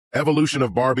Evolution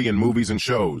of Barbie in movies and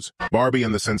shows. Barbie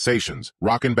and the Sensations.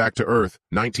 Rockin' Back to Earth,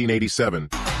 1987.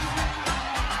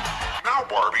 Now,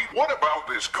 Barbie, what about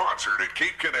this concert at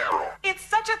Cape Canaveral? It's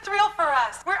such a thrill for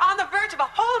us. We're on the verge of a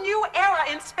whole new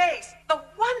era in space. The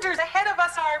wonders ahead of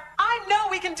us are, I know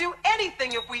we can do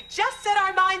anything if we just set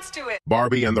our minds to it.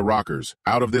 Barbie and the Rockers.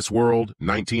 Out of This World,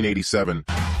 1987.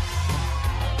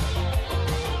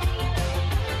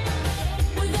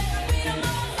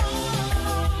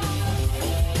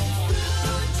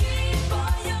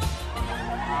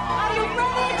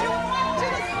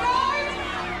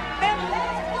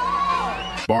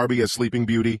 Barbie as Sleeping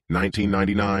Beauty,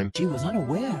 1999. She was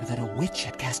unaware that a witch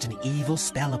had cast an evil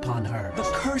spell upon her. The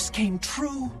curse came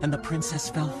true, and the princess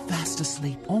fell fast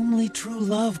asleep. Only true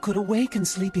love could awaken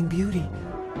Sleeping Beauty.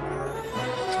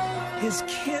 His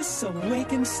kiss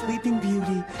awakened Sleeping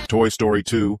Beauty. Toy Story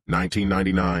 2,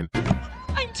 1999.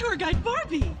 I'm Tour Guide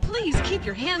Barbie. Please keep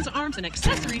your hands, arms, and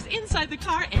accessories inside the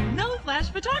car and no flash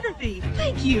photography.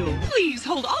 Thank you. Please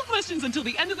hold all questions until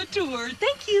the end of the tour.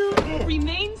 Thank you.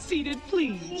 Remain seated,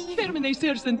 please.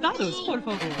 Permanecer sentados, por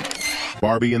favor.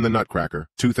 Barbie and the Nutcracker,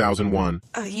 2001.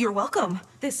 You're welcome.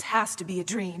 This has to be a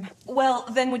dream. Well,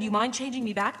 then would you mind changing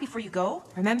me back before you go?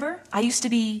 Remember, I used to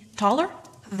be taller?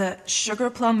 The Sugar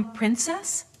Plum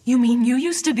Princess? You mean you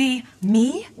used to be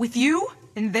me? With you?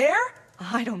 In there?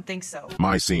 I don't think so.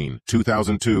 My Scene,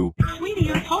 2002. Sweetie,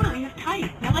 your totally is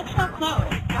tight. Now let's talk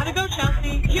clothes. Gotta go,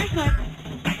 Chelsea. Here's what...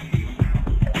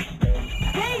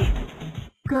 Hey!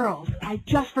 Girls, I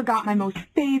just forgot my most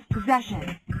phased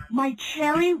possession. My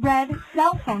cherry red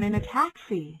cell phone in a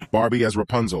taxi. Barbie as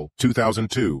Rapunzel,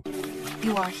 2002.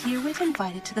 You are herewith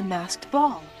invited to the masked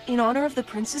ball in honor of the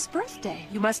prince's birthday.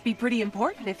 You must be pretty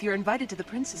important if you're invited to the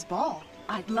prince's ball.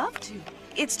 I'd love to.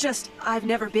 It's just, I've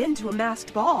never been to a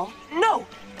masked ball. No!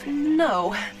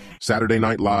 Saturday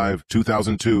Night Live,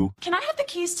 2002. Can I have the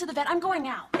keys to the vet? I'm going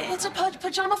out. It's a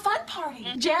pajama fun party.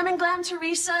 Jam and Glam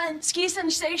Teresa and Ski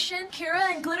Sensation,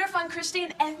 Kira and Glitter Fun Christy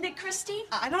and Ethnic Christy.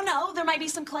 I don't know. There might be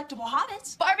some collectible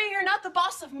hobbits. Barbie, you're not the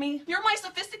boss of me. You're my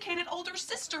sophisticated older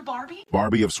sister, Barbie.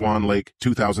 Barbie of Swan Lake,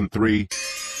 2003.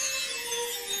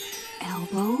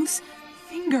 Elbows,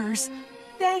 fingers.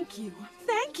 Thank you.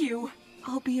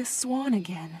 I'll be a swan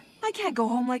again. I can't go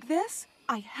home like this.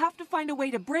 I have to find a way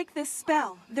to break this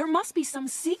spell. There must be some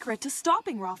secret to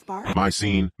stopping Rothbard. My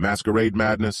Scene, Masquerade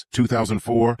Madness,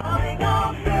 2004.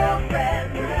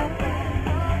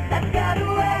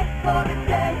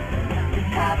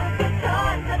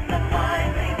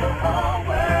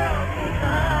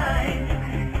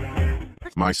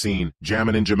 My Scene,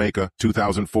 Jammin' in Jamaica,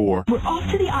 2004. We're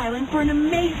off to the island for an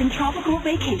amazing tropical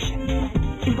vacation.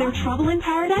 Is there trouble in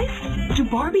paradise? Do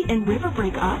Barbie and River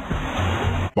break up?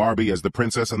 Barbie as the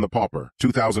Princess and the Pauper,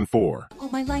 2004. All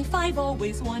my life I've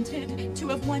always wanted to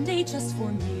have one day just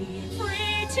for me.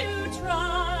 Free to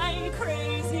try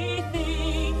crazy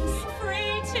things,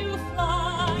 free to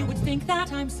fly. You would think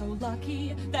that I'm so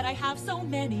lucky that I have so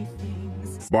many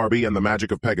things. Barbie and the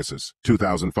Magic of Pegasus,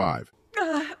 2005.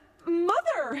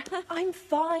 Mother! I'm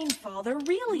fine, Father,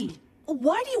 really.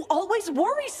 Why do you always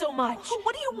worry so much?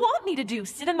 What do you want me to do,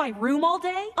 sit in my room all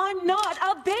day? I'm not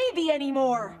a baby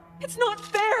anymore. It's not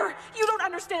fair. You don't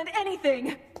understand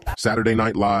anything. Saturday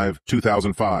Night Live,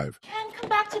 2005. Ken, come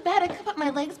back to bed. I could put my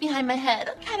legs behind my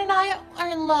head. Ken and I are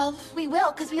in love. We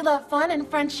will, because we love fun and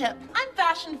friendship. I'm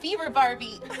fashion fever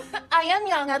Barbie. I am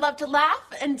young. I love to laugh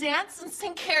and dance and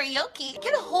sing karaoke.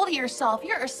 Get a hold of yourself.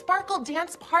 You're a sparkle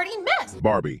dance party mess.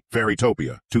 Barbie,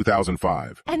 Fairytopia,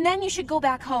 2005. And then you should go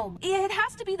back home. It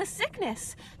has to be the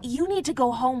sickness. You need to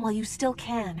go home while you still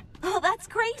can. Oh, that's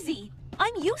crazy.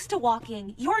 I'm used to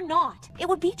walking. You're not. It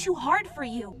would be too hard for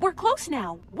you. We're close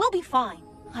now. We'll be fine.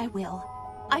 I will.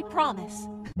 I promise.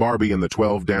 Barbie and the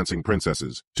 12 Dancing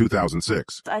Princesses,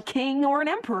 2006. A king or an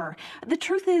emperor. The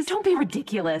truth is, don't be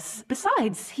ridiculous.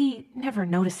 Besides, he never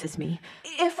notices me.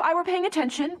 If I were paying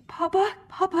attention, Papa,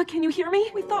 can you hear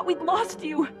me? We thought we'd lost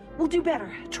you. We'll do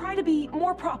better. Try to be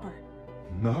more proper.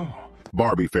 No.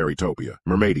 Barbie Fairytopia,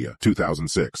 Mermaidia,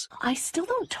 2006. I still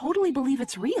don't totally believe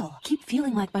it's real. Keep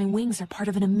feeling like my wings are part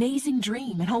of an amazing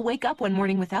dream and I'll wake up one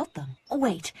morning without them.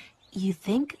 Wait, you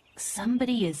think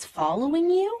somebody is following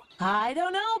you? I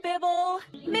don't know, Bibble.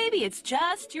 Maybe it's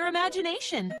just your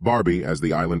imagination. Barbie as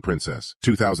the Island Princess,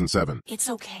 2007. It's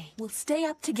okay. We'll stay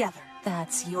up together.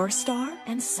 That's your star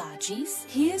and Saji's.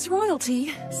 He is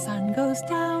royalty. Sun goes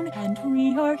down and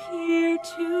we are here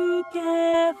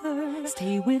together.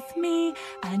 Stay with me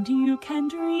and you can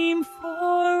dream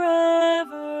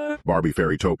forever. Barbie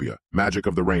Fairytopia, Magic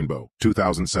of the Rainbow,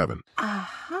 2007.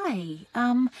 Hi.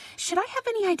 Should I have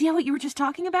any idea what you were just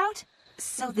talking about?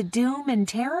 So the doom and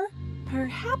terror?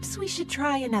 Perhaps we should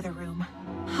try another room.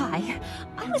 Hi,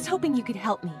 I was hoping you could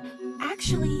help me.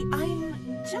 Actually, I'm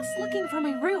just looking for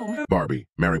my room. Barbie,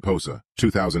 Mariposa,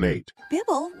 2008.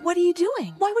 Bibble, what are you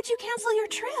doing? Why would you cancel your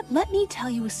trip? Let me tell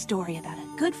you a story about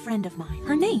a good friend of mine.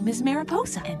 Her name is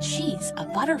Mariposa, and she's a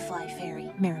butterfly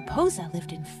fairy. Mariposa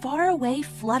lived in faraway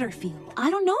Flutterfield. I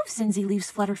don't know if Cindy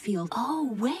leaves Flutterfield.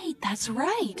 Oh, wait, that's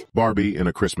right. Barbie in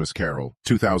A Christmas Carol,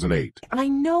 2008. I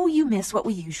know you miss what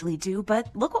we usually do, but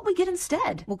look what we get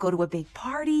instead. We'll go to a big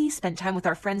party, spend time with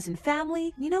our friends and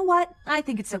family. You know what? I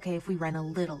think it's okay if we run a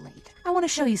little late. I want to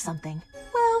show you something.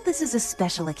 Well, this is a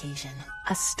special occasion.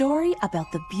 A story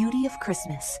about the beauty of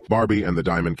Christmas. Barbie and the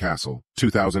Diamond Castle,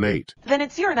 2008. Then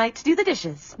it's your night to do the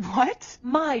dishes. What?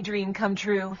 My dream come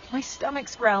true. My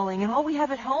stomach's growling and all we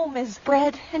have at home is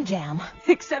bread and jam.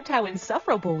 Except how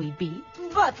insufferable we'd be.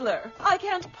 Butler, I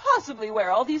can't possibly wear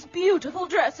all these beautiful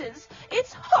dresses.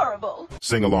 It's horrible.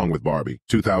 Sing Along with Barbie,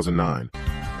 2009.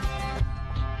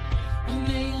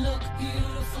 May look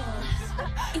beautiful.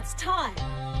 It's time.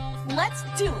 Let's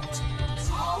do it.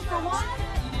 All for one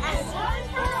and one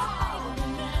for all.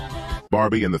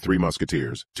 Barbie and the Three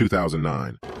Musketeers,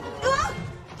 2009.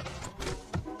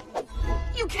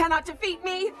 You cannot defeat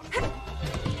me. For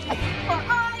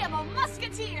I am a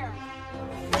musketeer.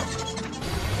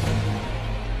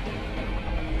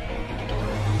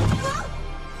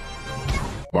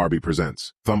 Barbie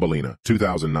presents Thumbelina,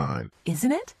 2009.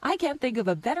 Isn't it? I can't think of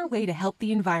a better way to help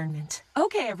the environment.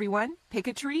 Okay, everyone, pick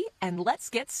a tree and let's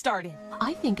get started.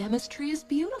 I think Emma's tree is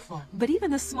beautiful, but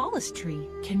even the smallest tree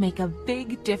can make a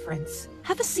big difference.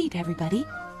 Have a seat, everybody.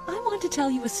 I want to tell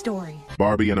you a story.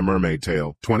 Barbie and a Mermaid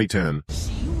Tale, 2010.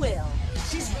 She will.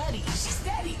 She's ready. She's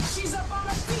steady. She's up on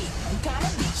her feet. You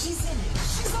gotta be. She's in it.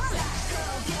 She's on it.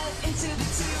 Girl, get into the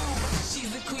tube.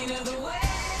 She's the queen of the way.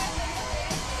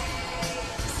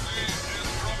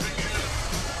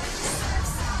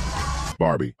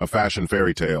 Barbie, a Fashion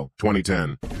Fairy Tale,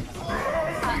 2010.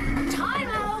 Time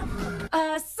out!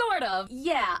 Sort of.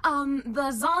 Yeah,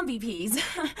 the zombie peas.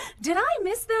 Did I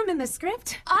miss them in the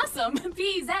script? Awesome.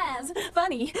 Peas as.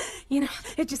 Funny. You know,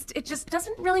 it just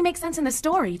doesn't really make sense in the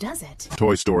story, does it?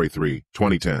 Toy Story 3,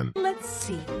 2010. Let's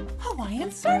see.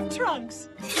 Hawaiian surf trunks.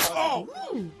 Oh!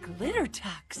 Glitter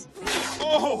tux.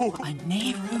 Oh! A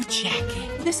Nehru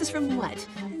jacket. This is from what?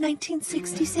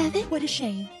 1967? What a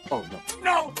shame. Oh, no.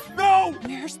 No! No!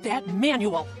 Where's that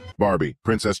manual? Barbie,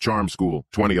 Princess Charm School,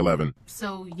 2011.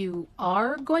 So you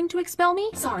are going to expel me?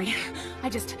 Sorry.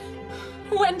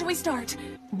 When do we start?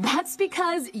 That's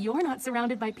because you're not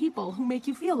surrounded by people who make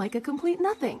you feel like a complete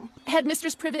nothing.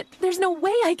 Headmistress Privet, there's no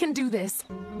way I can do this.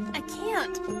 I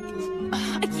can't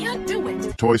do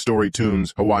it. Toy Story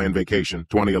Toons, Hawaiian Vacation,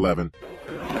 2011.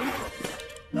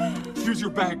 Here's your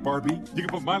bag, Barbie. You can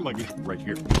put my luggage right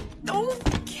here. Oh,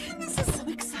 Ken, this is so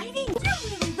exciting.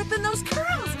 You're really ripping those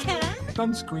curls, Ken.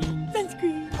 Sunscreen.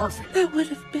 Perfect. That would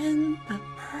have been a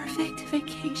perfect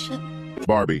vacation.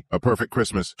 Barbie, A Perfect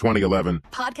Christmas, 2011.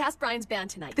 Podcast Brian's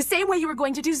band tonight. The same way you were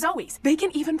going to do Zoe's. They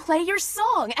can even play your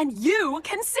song, and you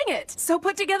can sing it. So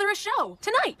put together a show.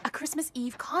 Tonight, a Christmas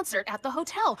Eve concert at the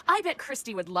hotel. I bet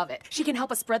Christy would love it. She can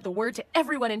help us spread the word to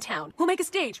everyone in town. We'll make a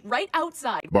stage right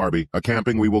outside. Barbie, A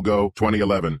Camping We Will Go,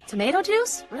 2011. Tomato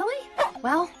juice? Really?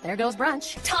 Well, there goes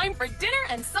brunch. Time for dinner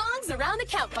and songs around the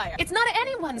campfire. It's not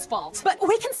anyone's fault, but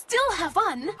we can still have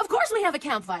fun. Of course we have a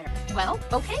campfire. Well,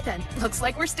 okay then. Looks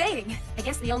like we're staying. I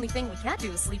guess the only thing we can't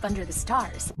do is sleep under the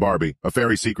stars. Barbie, A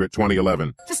Fairy Secret,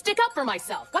 2011. To stick up for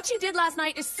myself. What she did last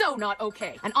night is so not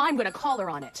okay, and I'm gonna call her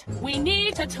on it. We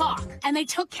need to talk. And they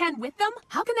took Ken with them?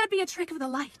 How can that be a trick of the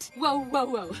light? Whoa, whoa,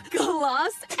 whoa.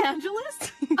 Los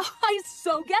Angeles? Oh, I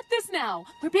so get this now.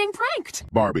 We're being pranked.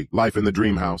 Barbie, Life in the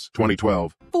Dream House,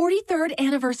 2012. 43rd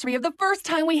anniversary of the first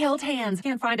time we held hands.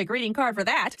 Can't find a greeting card for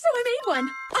that. So I made one.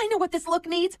 I know what this look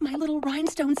needs. My little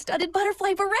rhinestone-studded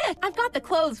butterfly barrette. I've got the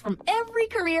clothes from every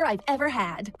career I've ever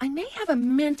had. I may have a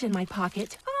mint in my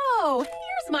pocket. Oh,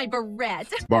 here's my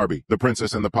barette. Barbie, The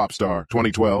Princess and the Pop Star,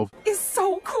 2012. Is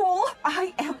so cool.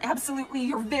 I am absolutely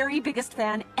your very biggest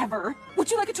fan ever. Would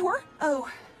you like a tour? Oh,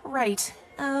 right.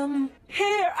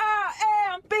 Here I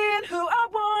am, being who I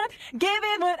want,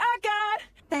 giving what I got.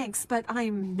 Thanks, but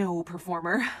I'm no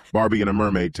performer. Barbie and a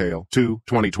Mermaid Tale, 2,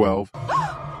 2012.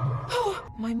 Oh,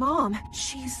 my mom.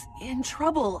 She's in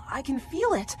trouble. I can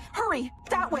feel it. Hurry,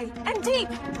 that way, and deep.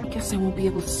 I guess I won't be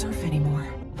able to surf anymore.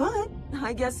 But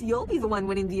I guess you'll be the one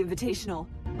winning the invitational.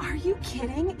 Are you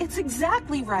kidding? It's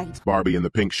exactly right. Barbie and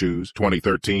the Pink Shoes,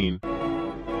 2013.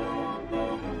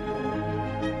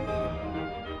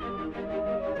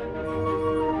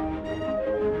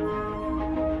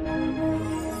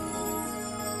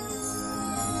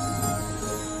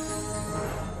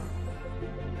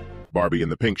 Barbie in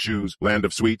the Pink Shoes, Land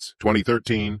of Sweets,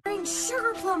 2013. Wearing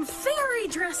sugar plum fairy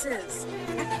dresses.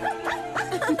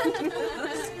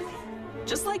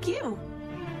 Just like you.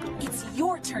 It's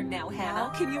your turn now,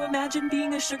 Hannah. Can you imagine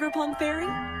being a sugar plum fairy?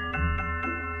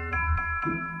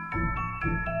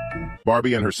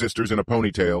 Barbie and Her Sisters in a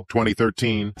Ponytail,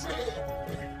 2013.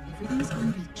 Everything's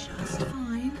gonna be just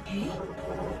fine, okay?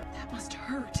 That must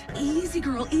hurt. Easy,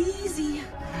 girl, easy.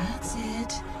 That's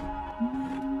it.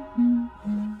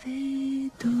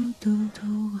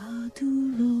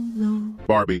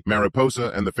 Barbie,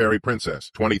 Mariposa and the Fairy Princess,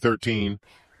 2013.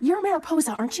 You're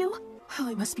Mariposa, aren't you? Oh,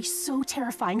 it must be so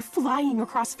terrifying flying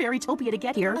across Fairytopia to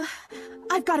get here.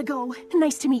 I've gotta go.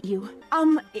 Nice to meet you.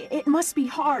 It must be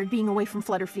hard being away from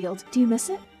Flutterfield. Do you miss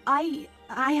it? I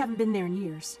haven't been there in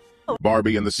years.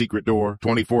 Barbie and the Secret Door,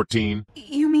 2014.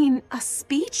 You mean a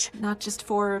speech? Not just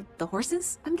for the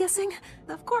horses, I'm guessing?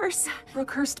 Of course.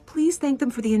 Brookhurst, please thank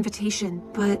them for the invitation,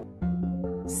 but...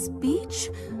 speech?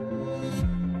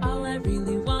 All I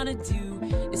really wanna do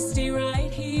is stay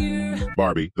right here.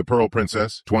 Barbie, the Pearl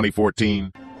Princess,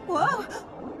 2014. Whoa!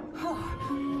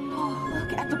 Oh,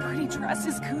 look at the pretty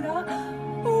dresses, Kuda.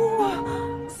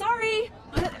 Oh, sorry.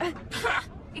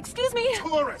 Excuse me.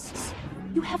 Tourists!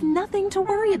 You have nothing to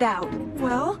worry about.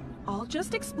 Well, I'll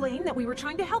just explain that we were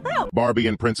trying to help out. Barbie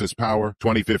and Princess Power,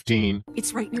 2015.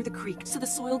 It's right near the creek, so the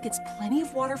soil gets plenty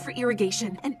of water for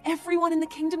irrigation, and everyone in the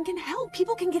kingdom can help.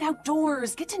 People can get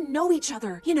outdoors, get to know each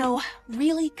other, you know,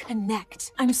 really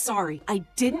connect. I'm sorry, I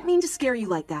didn't mean to scare you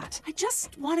like that. I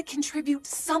just want to contribute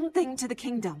something to the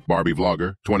kingdom. Barbie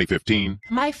Vlogger, 2015.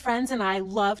 My friends and I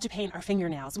love to paint our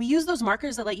fingernails. We use those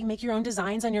markers that let you make your own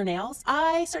designs on your nails.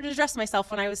 I started to dress myself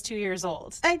when I was 2 years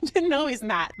old. I didn't always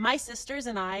that. My sisters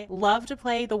and I love to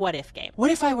play the what if game.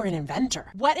 What if I were an inventor?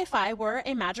 What if I were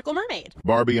a magical mermaid?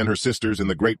 Barbie and Her Sisters in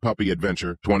the Great Puppy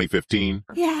Adventure, 2015.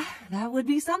 Yeah, that would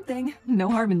be something. No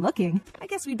harm in looking. I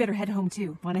guess we'd better head home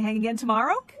too. Want to hang again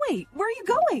tomorrow? Wait, where are you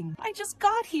going? I just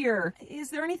got here. Is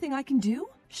there anything I can do?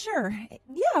 Sure.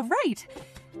 Yeah, right.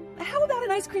 How about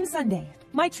an ice cream sundae?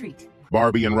 My treat.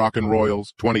 Barbie and Rockin'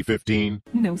 Royals, 2015.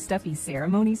 No stuffy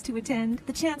ceremonies to attend.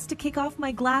 The chance to kick off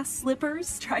my glass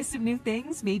slippers, try some new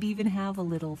things, maybe even have a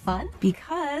little fun.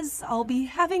 Because I'll be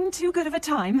having too good of a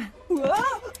time.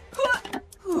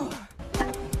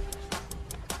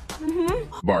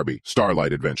 Barbie,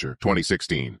 Starlight Adventure,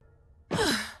 2016.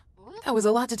 That was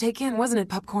a lot to take in, wasn't it,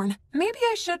 Popcorn? Maybe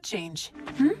I should change.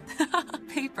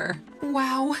 Paper.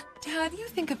 Wow. Dad, you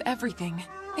think of everything.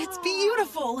 It's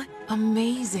beautiful.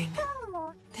 Amazing.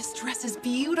 This dress is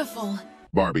beautiful.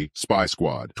 Barbie, Spy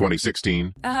Squad,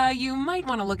 2016. You might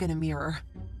want to look in a mirror.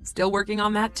 Still working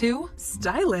on that too?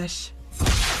 Stylish.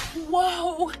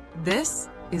 Whoa! This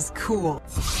is cool.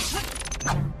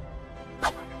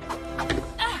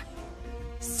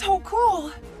 So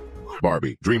cool!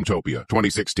 Barbie, Dreamtopia,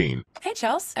 2016. Hey,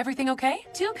 Chelsea. Everything okay?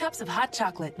 2 cups of hot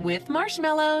chocolate with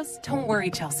marshmallows. Don't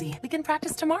worry, Chelsea. We can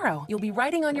practice tomorrow. You'll be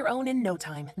writing on your own in no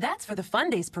time. That's for the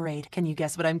Fun Days parade. Can you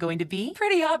guess what I'm going to be?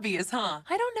 Pretty obvious, huh?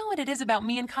 I don't know what it is about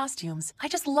me and costumes. I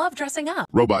just love dressing up.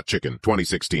 Robot Chicken,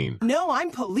 2016. No,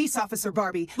 I'm Police Officer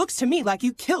Barbie. Looks to me like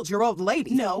you killed your old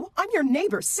lady. No, I'm your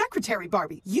neighbor's secretary,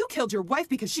 Barbie. You killed your wife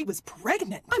because she was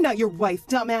pregnant. I'm not your wife,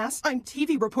 dumbass. I'm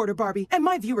TV reporter Barbie, and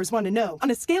my viewers want to know, on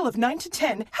a scale of 9 to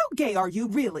 10, how gay are you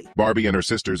really? Barbie and Her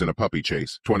Sisters in a Puppy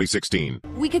Chase, 2016.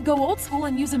 We could go old school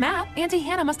and use a map. Auntie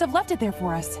Hannah must have left it there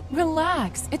for us.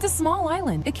 Relax. It's a small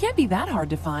island. It can't be that hard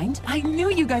to find. I knew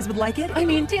you guys would like it. I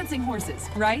mean, dancing horses,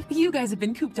 right? You guys have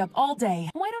been cooped up all day.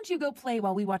 Why don't you go play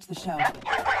while we watch the show?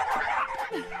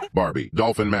 Barbie,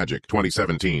 Dolphin Magic,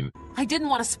 2017. I didn't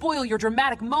want to spoil your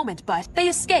dramatic moment, but they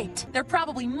escaped. They're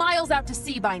probably miles out to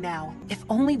sea by now. If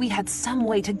only we had some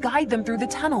way to guide them through the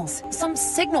tunnels. Some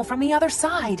signal from the other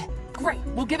side. Great,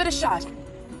 we'll give it a shot.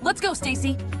 Let's go,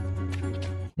 Stacy.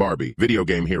 Barbie, Video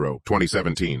Game Hero,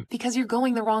 2017. Because you're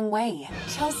going the wrong way.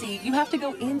 Chelsea, you have to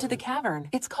go into the cavern.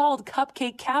 It's called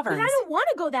Cupcake Caverns. But I don't want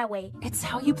to go that way. It's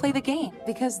how you play the game.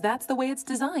 Because that's the way it's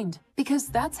designed. Because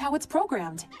that's how it's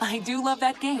programmed. I do love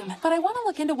that game. But I want to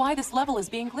look into why this level is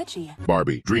being glitchy.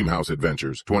 Barbie, Dreamhouse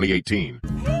Adventures, 2018.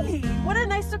 Hey, what a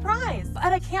nice surprise.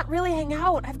 But I can't really hang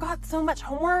out. I've got so much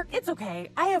homework. It's okay.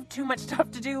 I have too much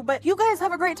stuff to do, but you guys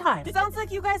have a great time. It sounds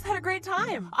like you guys had a great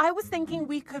time. I was thinking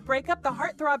we could break up the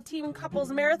Heartthrob Team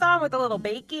Couples Marathon with a little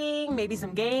baking, maybe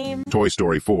some games. Toy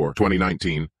Story 4,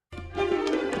 2019.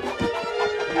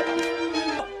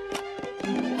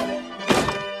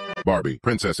 Barbie,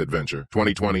 Princess Adventure,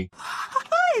 2020.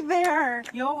 Hi there,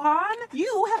 Johan.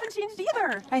 You haven't changed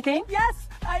either, I think. Yes,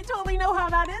 I totally know how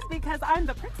that is because I'm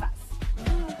the princess.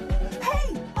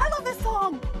 Hey, I love this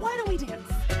song. Why don't we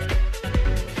dance?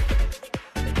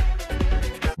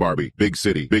 Barbie, Big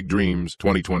City, Big Dreams,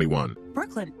 2021.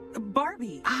 Brooklyn,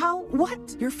 Barbie,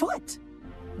 what? Your foot?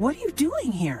 What are you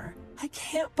doing here? I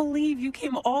can't believe you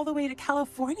came all the way to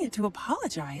California to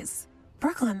apologize.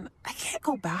 Brooklyn, I can't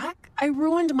go back. I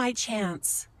ruined my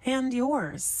chance. And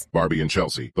yours. Barbie and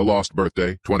Chelsea, The Lost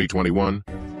Birthday, 2021.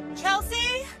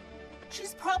 Chelsea?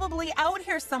 She's probably out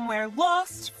here somewhere,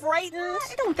 lost, frightened.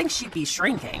 I don't think she'd be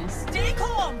shrinking. Stay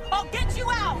calm. I'll get you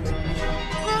out.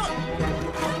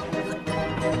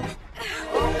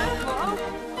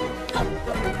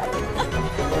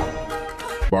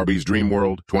 Barbie's Dream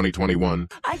World, 2021.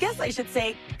 I guess I should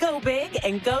say go big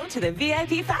and go to the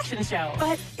VIP fashion show.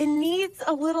 But it needs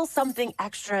a little something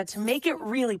extra to make it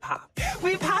really pop.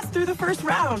 We passed through the first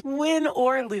round, win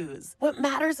or lose. What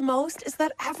matters most is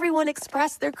that everyone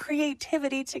expressed their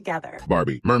creativity together.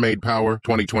 Barbie, Mermaid Power,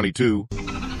 2022.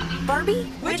 Barbie,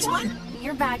 which one?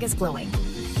 Your bag is glowing.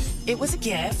 It was a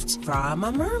gift from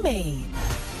a mermaid.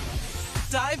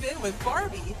 Dive in with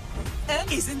Barbie.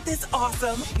 And isn't this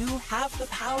awesome? You have the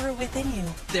power within you.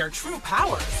 Their true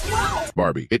powers. Wow!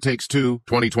 Barbie, It Takes Two,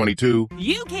 2022.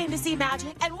 You came to see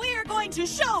magic, and we're going to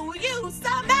show you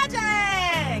some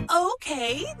magic!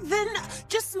 Okay, then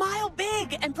just smile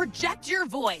big and project your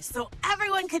voice so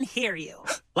everyone can hear you.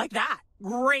 Like that.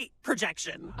 Great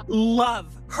projection. Love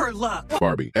her look.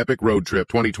 Barbie, Epic Road Trip,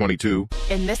 2022.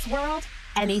 In this world,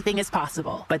 anything is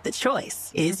possible, but the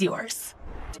choice is yours.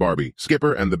 Barbie,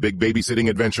 Skipper and the Big Babysitting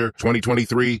Adventure,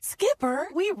 2023. Skipper,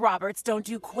 we Roberts don't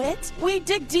do quit. We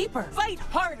dig deeper, fight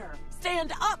harder,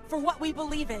 stand up for what we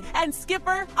believe in. And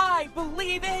Skipper, I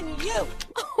believe in you.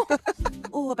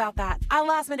 Ooh, about that. I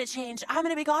last minute change. I'm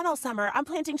gonna be gone all summer. I'm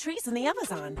planting trees in the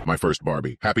Amazon. My First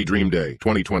Barbie, Happy Dream Day,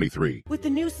 2023. With the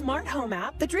new smart home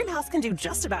app, the dream house can do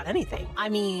just about anything. I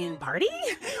mean, party?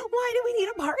 Why do we need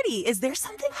a party? Is there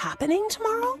something happening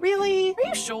tomorrow? Really? Are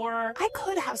you sure? I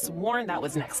could have sworn that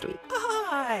was next week.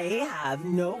 I have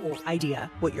no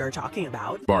idea what you're talking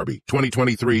about. Barbie,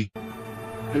 2023.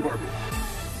 Hey, Barbie.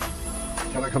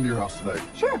 Can I come to your house today?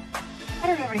 Sure. I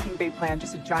don't have anything big planned,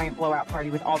 just a giant blowout party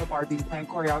with all the Barbies playing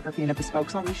choreography and a bespoke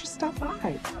song. You should stop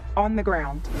by. On the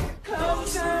ground.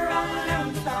 Closer,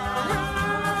 I'm